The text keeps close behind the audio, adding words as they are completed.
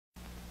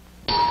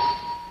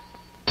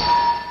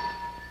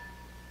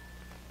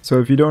So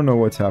if you don't know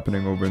what's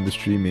happening over in the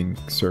streaming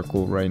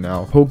circle right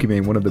now,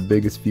 Pokimane, one of the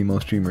biggest female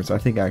streamers, I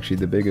think actually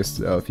the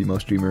biggest female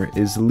streamer,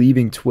 is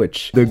leaving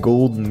Twitch. The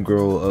golden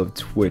girl of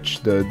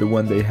Twitch, the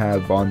one they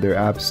have on their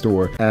app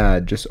store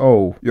ad, just,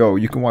 oh, yo,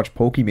 you can watch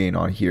Pokimane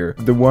on here.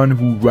 The one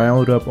who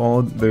riled up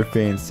all their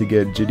fans to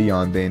get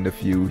Gideon banned a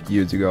few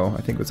years ago.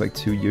 I think it was like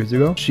 2 years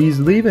ago. She's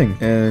leaving,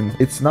 and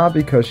it's not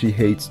because she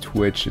hates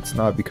Twitch. It's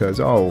not because,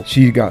 oh,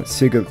 she got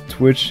sick of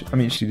Twitch. I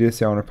mean, she did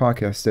say on her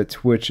podcast that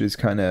Twitch is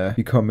kind of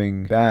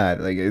becoming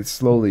bad. Like, it's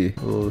slowly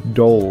a little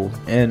dull,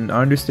 and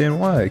I understand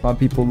why. A lot of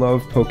people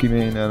love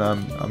Pokimane, and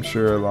I'm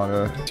sure a lot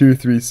of tier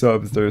 3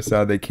 subs, they're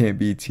sad they can't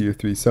be tier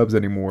 3 subs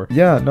anymore.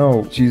 Yeah,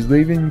 no, she's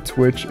leaving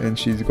Twitch and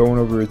she's going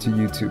over to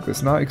YouTube.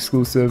 It's not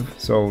exclusive,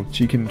 so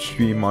she can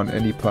stream on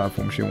any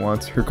platform she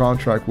wants. Her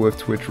contract with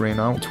Twitch ran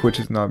out. Twitch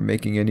is not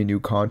making any new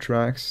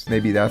contracts.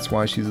 Maybe that's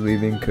why she's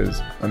leaving,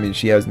 because I mean,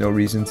 she has no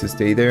reason to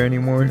stay there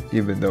anymore,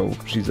 even though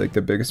she's like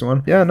the biggest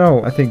one. Yeah,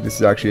 no, I think this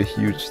is actually a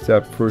huge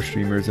step for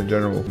streamers in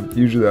general.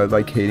 Usually I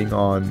like hating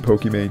on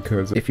Pokimane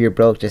because if you're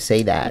broke, just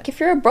say that. Like, if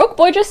you're a broke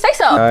boy, just say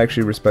so. I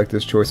actually respect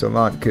this choice a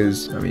lot,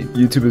 because I mean,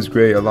 YouTube is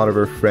great. A lot of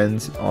her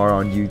friends are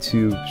on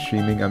YouTube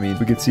streaming. I mean,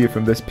 we can see it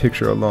from this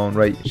picture alone,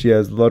 right? She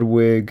has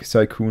Ludwig,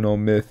 Saikuno,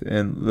 Myth,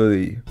 and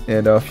Lily,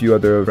 and a few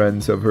other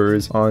friends of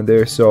hers on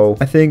there. So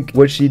I think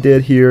what she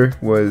did here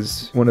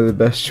was one of the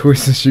best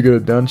choices she could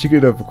have done. She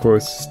could have, of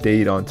course,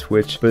 stayed on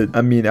Twitch, but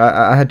I mean,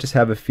 I just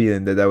have a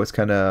feeling that was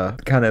kind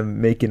of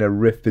making a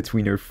rift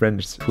between her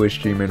friends, Twitch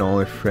streamer, and all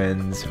her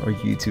friends or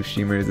YouTube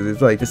streamers.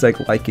 It's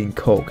like liking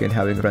Coke and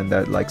having a friend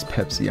that likes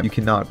Pepsi. You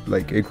cannot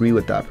like agree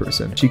with that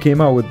person. She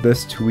came out with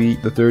this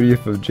tweet the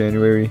 30th of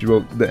January. She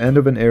wrote, "The end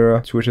of an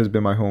era. Twitch has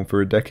been my home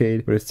for a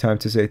decade, but it's time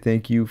to say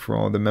thank you for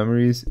all the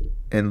memories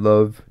and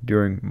love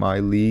during my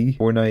League,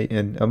 Fortnite,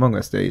 and Among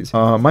Us days."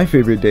 My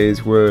favorite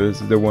days was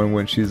the one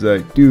when she's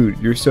like, "Dude,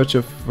 you're such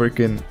a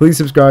freaking, please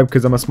subscribe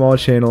because I'm a small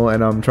channel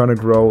and I'm trying to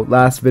grow.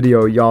 Last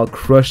video, y'all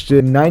crushed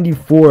it.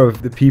 94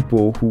 of the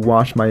people who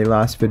watched my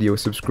last video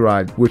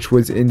subscribed, which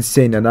was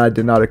insane, and I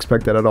did not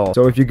expect that at all.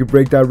 So if you could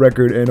break that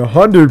record in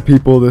 100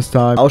 people this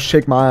time, I'll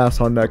shake my ass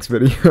on next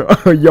video."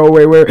 Yo,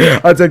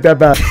 wait, I'll take that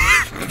back.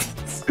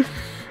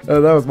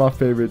 That was my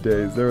favorite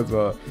days. There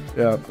was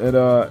yeah, and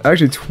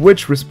actually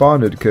Twitch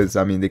responded, because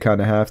I mean, they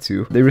kind of have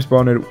to. They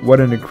responded, "What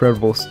an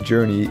incredible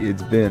journey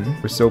it's been.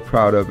 We're so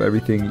proud of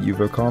everything you've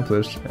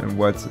accomplished and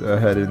what's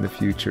ahead in the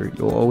future.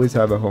 You'll always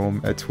have a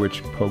home at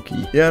Twitch,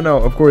 Poki." Yeah, no,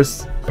 of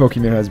course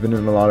Pokimane has been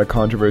in a lot of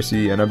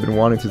controversy, and I've been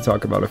wanting to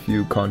talk about a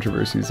few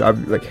controversies.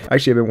 I've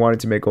been wanting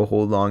to make a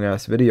whole long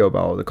ass video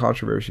about all the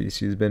controversies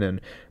she's been in,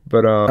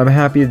 but I'm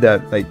happy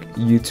that like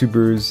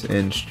YouTubers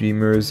and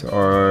streamers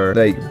are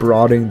like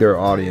broadening their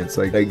audience.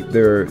 Like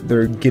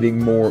they're getting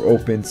more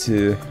open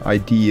to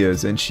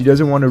ideas, and she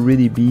doesn't want to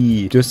really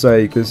be just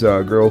like this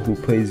girl who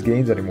plays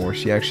games anymore.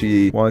 She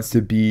actually wants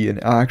to be an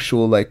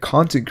actual like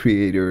content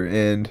creator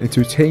and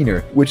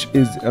entertainer, which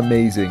is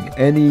amazing.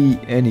 Any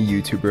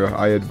YouTuber,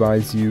 I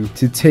advise you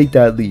to take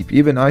that leap.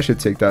 Even I should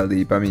take that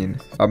leap. I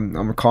mean,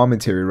 I'm a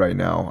commentary right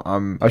now.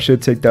 I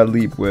should take that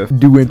leap with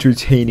do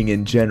entertaining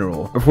in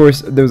general. Of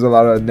course, there's a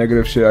lot of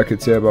negative shit I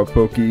could say about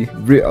Poki,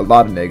 a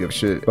lot of negative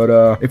shit, but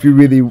if you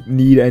really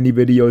need any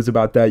videos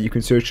about that, you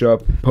can search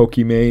up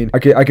Pokimane.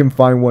 I can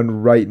find one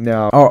right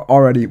now. Oh,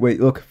 already. Wait,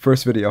 look,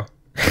 first video.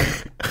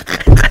 First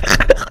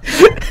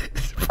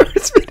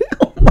video.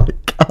 Oh my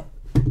god.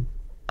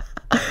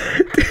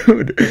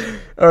 Dude.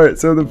 Alright,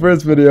 so the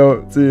first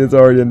video, see, it's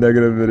already a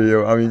negative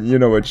video. I mean, you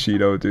know what,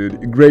 Cheeto,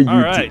 dude. Great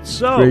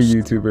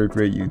YouTuber.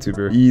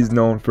 He's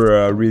known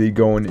for really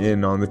going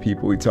in on the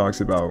people he talks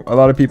about. A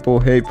lot of people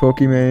hate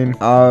Pokimane.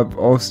 I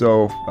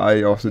also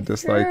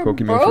dislike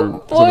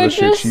Pokimane for some of the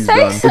shit she's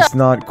done. It's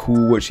not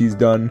cool what she's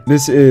done.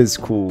 This is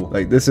cool.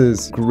 Like, this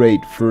is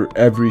great for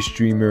every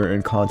streamer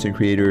and content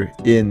creator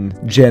in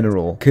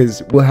general,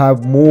 because we'll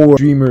have more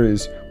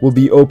streamers will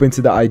be open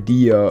to the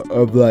idea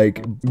of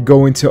like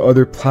going to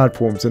other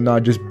platforms and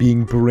not just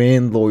being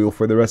brand loyal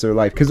for the rest of their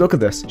life. Because look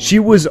at this, she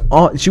was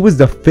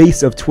the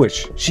face of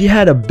Twitch. She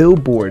had a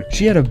billboard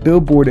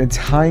in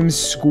Times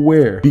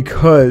Square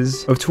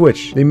because of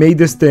Twitch. They made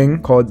this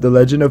thing called The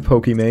Legend of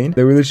Pokimane.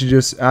 They were literally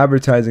just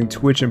advertising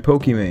Twitch and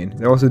Pokimane.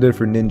 They also did it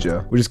for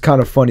Ninja, which is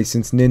kind of funny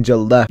since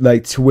Ninja left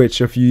like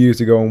Twitch a few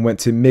years ago and went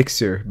to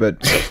Mixer, but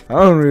I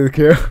don't really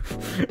care.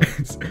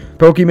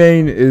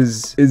 Pokimane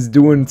is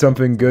doing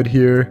something good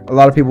here. A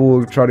lot of people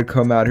will try to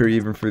come at her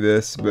even for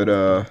this, but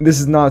this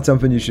is not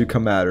something you should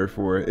come at her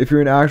for. If you're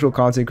an actual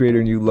content creator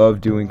and you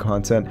love doing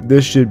content,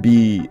 this should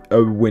be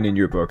a win in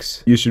your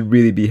books. You should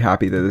really be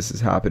happy that this is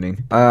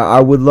happening.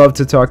 I would love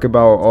to talk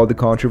about all the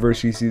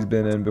controversies she's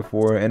been in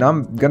before, and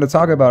I'm gonna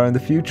talk about it in the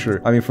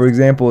future. I mean, for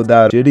example,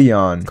 that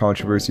Gideon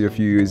controversy a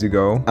few years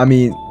ago. I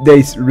mean,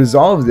 they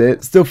resolved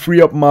it. Still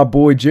free up my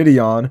boy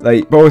Gideon.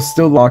 Like, bro is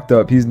still locked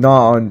up. He's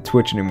not on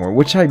Twitch anymore,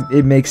 which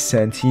it makes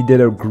sense. He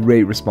did a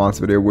great response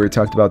video where he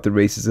talked about the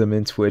racism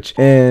in Twitch,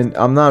 and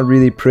I'm not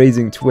really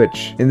praising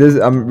Twitch. In this,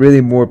 I'm really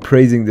really more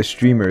praising the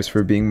streamers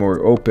for being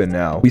more open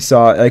now. We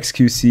saw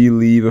XQC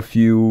leave a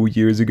few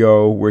years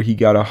ago where he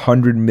got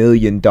 $100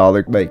 million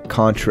like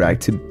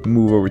contract to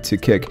move over to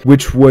Kick,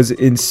 which was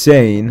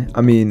insane.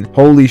 I mean,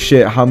 holy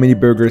shit, how many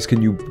burgers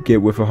can you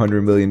get with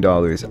 $100 million?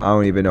 I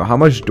don't even know. How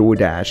much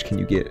DoorDash can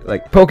you get?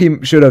 Like,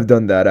 Poki should have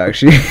done that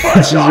actually.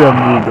 She should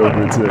have moved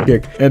over to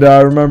Kick. And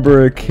I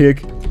remember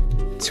Kick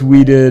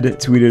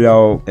tweeted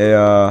out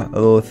a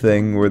little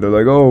thing where they're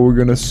like, oh, we're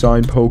gonna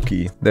sign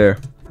Poki. There.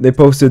 They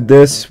posted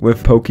this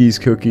with Poki's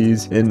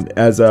cookies and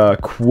as a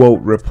quote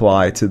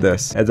reply to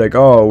this. It's like,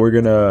 oh, we're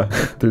gonna...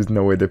 There's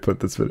no way they put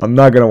this video. I'm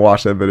not gonna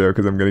watch that video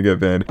because I'm gonna get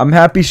banned. I'm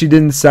happy she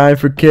didn't sign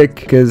for Kick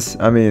because,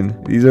 I mean,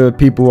 these are the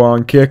people who are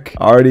on Kick.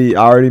 I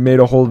already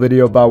made a whole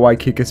video about why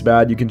Kick is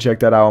bad. You can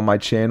check that out on my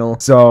channel.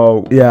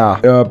 So,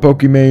 yeah.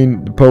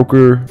 Pokimane,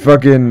 poker,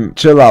 fucking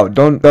chill out.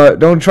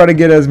 Don't try to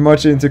get as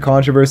much into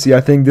controversy.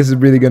 I think this is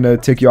really gonna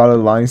take you out of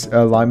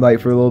the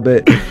limelight for a little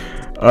bit.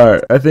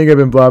 Alright, I think I've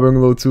been blabbering a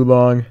little too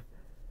long.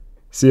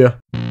 See ya.